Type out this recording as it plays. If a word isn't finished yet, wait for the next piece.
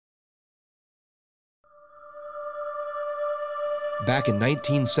Back in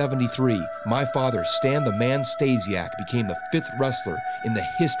 1973, my father, Stan the Man Stasiak, became the 5th wrestler in the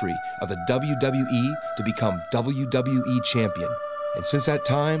history of the WWE to become WWE champion. And since that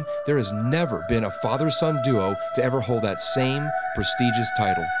time, there has never been a father-son duo to ever hold that same prestigious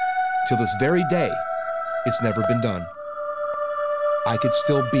title. Till this very day, it's never been done. I could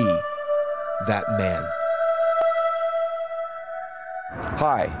still be that man.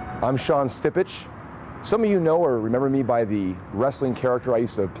 Hi, I'm Shawn Stasiak. Some of you know or remember me by the wrestling character I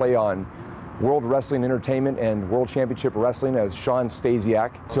used to play on World Wrestling Entertainment and World Championship Wrestling as Shawn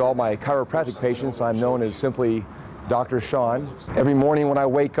Stasiak. To all my chiropractic patients, I'm known as simply Dr. Shawn. Every morning when I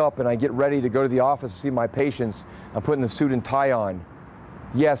wake up and I get ready to go to the office to see my patients, I'm putting the suit and tie on.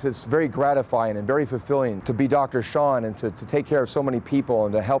 Yes, it's very gratifying and very fulfilling to be Dr. Shawn and to take care of so many people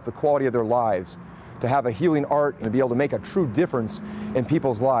and to help the quality of their lives, to have a healing art and to be able to make a true difference in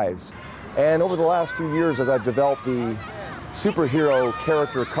people's lives. And over the last few years, as I've developed the superhero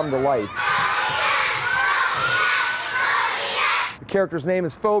character come to life, the character's name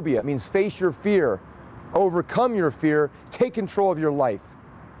is Phobia. It means face your fear, overcome your fear, take control of your life.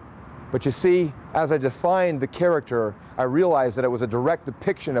 But you see, as I defined the character, I realized that it was a direct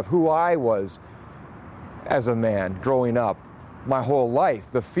depiction of who I was as a man growing up, my whole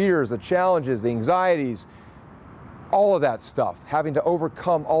life, the fears, the challenges, the anxieties, all of that stuff, having to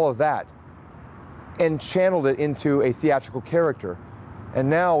overcome all of that, and channeled it into a theatrical character. And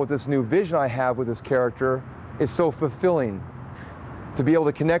now with this new vision I have with this character, it's so fulfilling to be able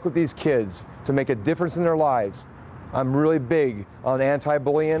to connect with these kids, to make a difference in their lives. I'm really big on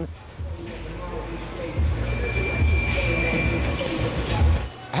anti-bullying.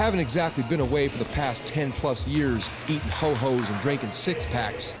 I haven't exactly been away for the past 10+ years eating ho-hos and drinking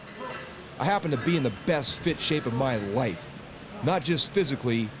six-packs. I happen to be in the best fit shape of my life, not just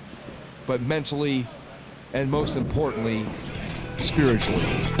physically, but mentally, and most importantly, spiritually.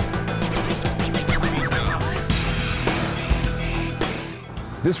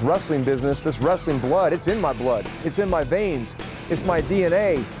 This wrestling business, this wrestling blood, it's in my blood, it's in my veins, it's my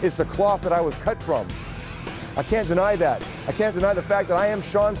DNA, it's the cloth that I was cut from. I can't deny that. I can't deny the fact that I am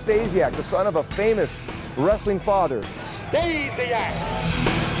Shawn Stasiak, the son of a famous wrestling father. Stasiak!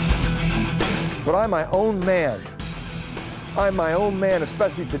 But I'm my own man. I'm my own man,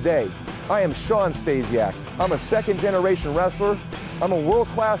 especially today. I am Shawn Stasiak. I'm a second-generation wrestler. I'm a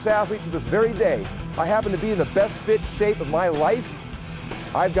world-class athlete to this very day. I happen to be in the best fit shape of my life.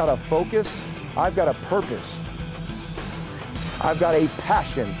 I've got a focus. I've got a purpose. I've got a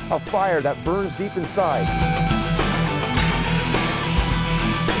passion, a fire that burns deep inside.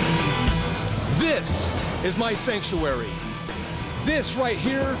 This is my sanctuary. This right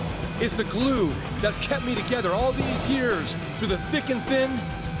here is the glue that's kept me together all these years through the thick and thin,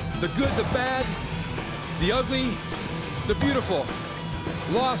 the good, the bad, the ugly, the beautiful,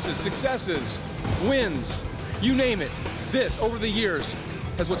 losses, successes, wins, you name it. This, over the years,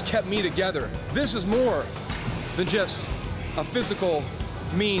 is what's kept me together. This is more than just a physical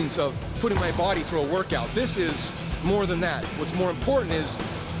means of putting my body through a workout. This is more than that. What's more important is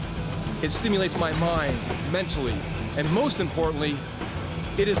it stimulates my mind mentally, and most importantly,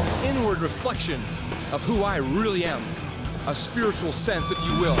 it is an inward reflection of who I really am, a spiritual sense, if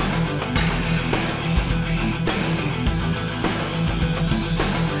you will.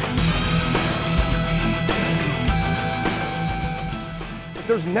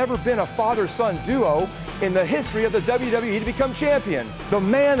 There's never been a father-son duo in the history of the WWE to become champion. The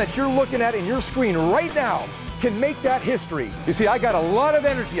man that you're looking at in your screen right now can make that history. You see, I got a lot of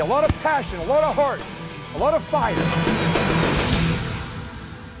energy, a lot of passion, a lot of heart, a lot of fire.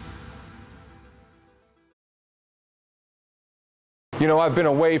 You know, I've been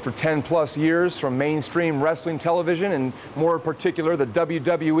away for 10+ years from mainstream wrestling television, and more in particular, the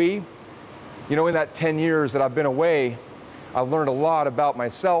WWE. You know, in that 10 years that I've been away, I've learned a lot about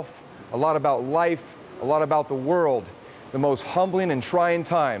myself, a lot about life, a lot about the world, the most humbling and trying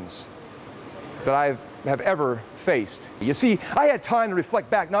times that I have ever faced. You see, I had time to reflect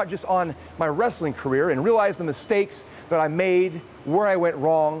back not just on my wrestling career and realize the mistakes that I made, where I went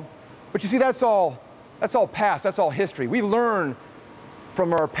wrong, but you see, that's all past, that's all history. We learn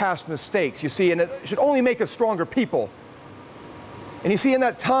from our past mistakes, you see, and it should only make us stronger people. And you see, in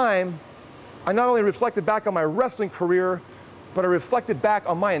that time, I not only reflected back on my wrestling career, but I reflected back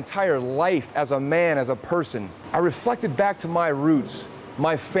on my entire life as a man, as a person. I reflected back to my roots,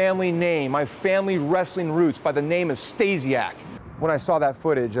 my family name, my family wrestling roots by the name of Stasiak. When I saw that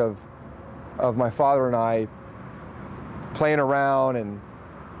footage of my father and I playing around and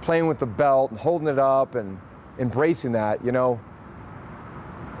playing with the belt and holding it up and embracing that, you know,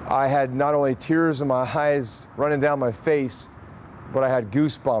 I had not only tears in my eyes running down my face, but I had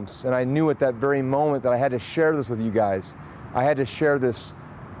goosebumps, and I knew at that very moment that I had to share this with you guys. I had to share this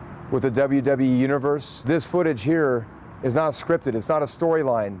with the WWE Universe. This footage here is not scripted, it's not a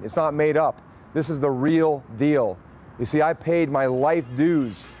storyline, it's not made up. This is the real deal. You see, I paid my life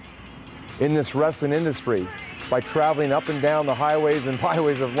dues in this wrestling industry by traveling up and down the highways and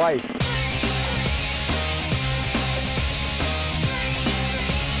byways of life.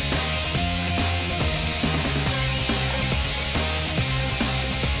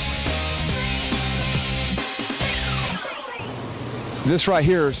 This right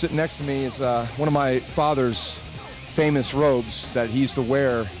here, sitting next to me, is one of my father's famous robes that he used to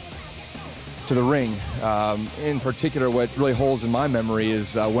wear to the ring. In particular, what really holds in my memory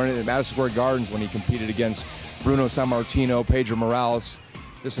is wearing it at Madison Square Gardens when he competed against Bruno Sammartino, Pedro Morales,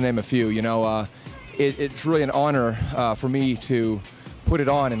 just to name a few. You know, it's really an honor for me to put it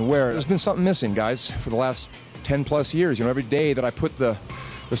on and wear it. There's been something missing, guys, for the last 10 plus years. You know, every day that I put the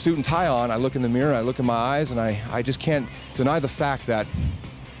suit and tie on, I look in the mirror, I look in my eyes, and I just can't deny the fact that,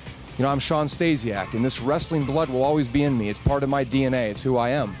 you know, I'm Shawn Stasiak, and this wrestling blood will always be in me. It's part of my DNA, it's who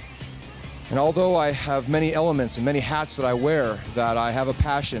I am. And although I have many elements and many hats that I wear that I have a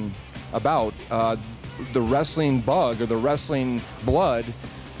passion about, the wrestling bug or the wrestling blood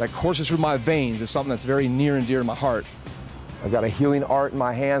that courses through my veins is something that's very near and dear to my heart. I've got a healing art in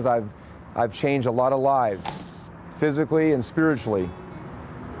my hands. I've changed a lot of lives, physically and spiritually.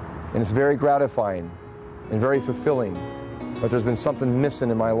 And it's very gratifying and very fulfilling. But there's been something missing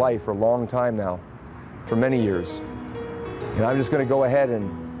in my life for a long time now, for many years. And I'm just going to go ahead and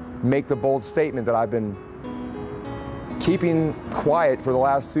make the bold statement that I've been keeping quiet for the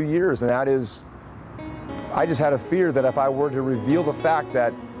last 2 years, and that is, I just had a fear that if I were to reveal the fact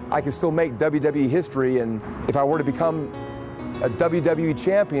that I could still make WWE history, and if I were to become a WWE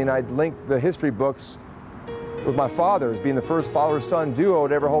champion, I'd link the history books with my father as being the first father-son duo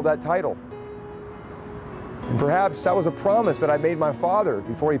to ever hold that title. And perhaps that was a promise that I made my father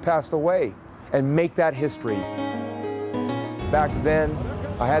before he passed away, and make that history. Back then,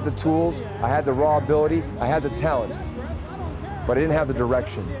 I had the tools, I had the raw ability, I had the talent, but I didn't have the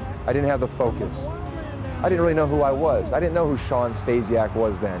direction. I didn't have the focus. I didn't really know who I was. I didn't know who Shawn Stasiak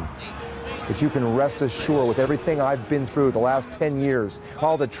was then. But you can rest assured with everything I've been through the last 10 years,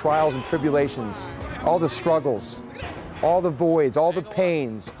 all the trials and tribulations, all the struggles, all the voids, all the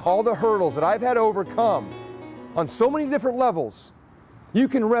pains, all the hurdles that I've had to overcome on so many different levels, you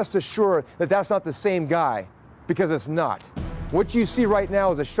can rest assured that that's not the same guy, because it's not. What you see right now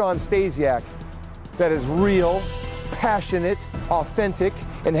is a Shawn Stasiak that is real, passionate, authentic,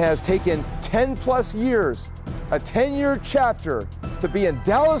 and has taken 10 plus years, a 10-year chapter, to be in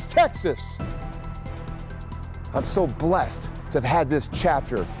Dallas, Texas. I'm so blessed to have had this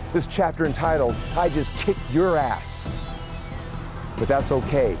chapter entitled, I Just Kicked Your Ass. But that's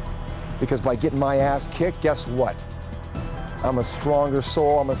okay, because by getting my ass kicked, guess what? I'm a stronger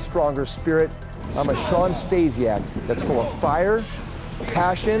soul, I'm a stronger spirit, I'm a Shawn Stasiak that's full of fire,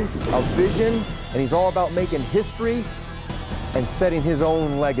 passion, a vision, and he's all about making history and setting his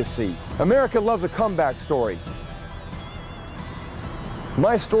own legacy. America loves a comeback story.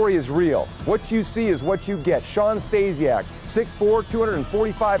 My story is real. What you see is what you get. Shawn Stasiak, 6'4",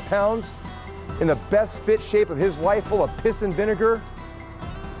 245 pounds, in the best fit shape of his life, full of piss and vinegar,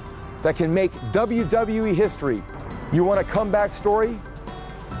 that can make WWE history. You want a comeback story?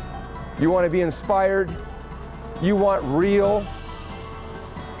 You want to be inspired? You want real?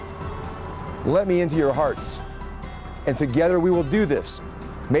 Let me into your hearts, and together we will do this.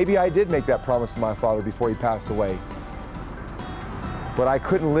 Maybe I did make that promise to my father before he passed away, but I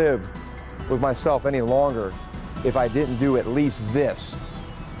couldn't live with myself any longer if I didn't do at least this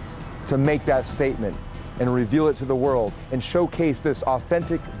to make that statement and reveal it to the world and showcase this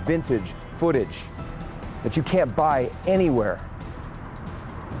authentic vintage footage that you can't buy anywhere.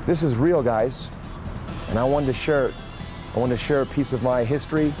 This is real, guys, and I wanted to share it. I wanted to share a piece of my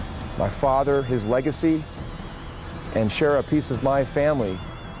history, my father, his legacy, and share a piece of my family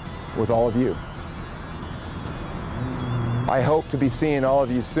with all of you. I hope to be seeing all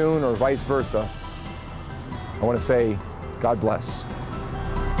of you soon, or vice versa. I want to say, God bless.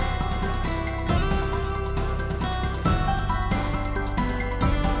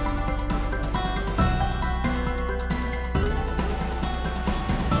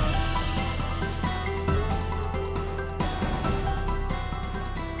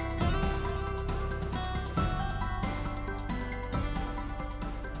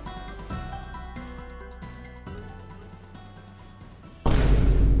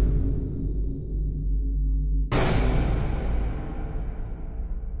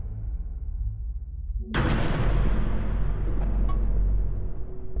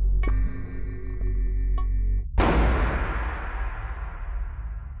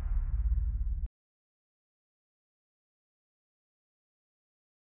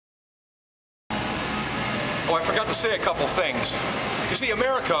 Oh, I forgot to say a couple things. You see,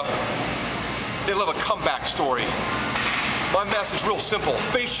 America, they love a comeback story. My message real simple.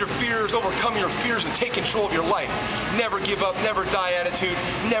 Face your fears, overcome your fears, and take control of your life. Never give up, never die attitude,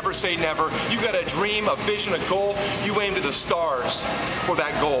 never say never. You got a dream, a vision, a goal, you aim to the stars for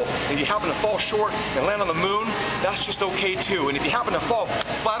that goal. And if you happen to fall short and land on the moon, that's just okay too. And if you happen to fall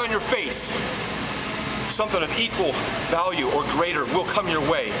flat on your face, something of equal value or greater will come your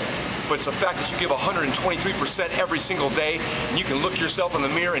way. But it's the fact that you give 123% every single day, and you can look yourself in the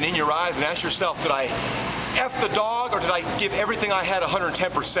mirror and in your eyes and ask yourself, did I F the dog, or did I give everything I had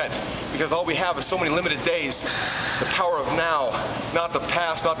 110%? Because all we have is so many limited days. The power of now, not the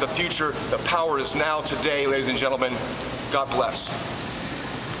past, not the future. The power is now, today, ladies and gentlemen. God bless.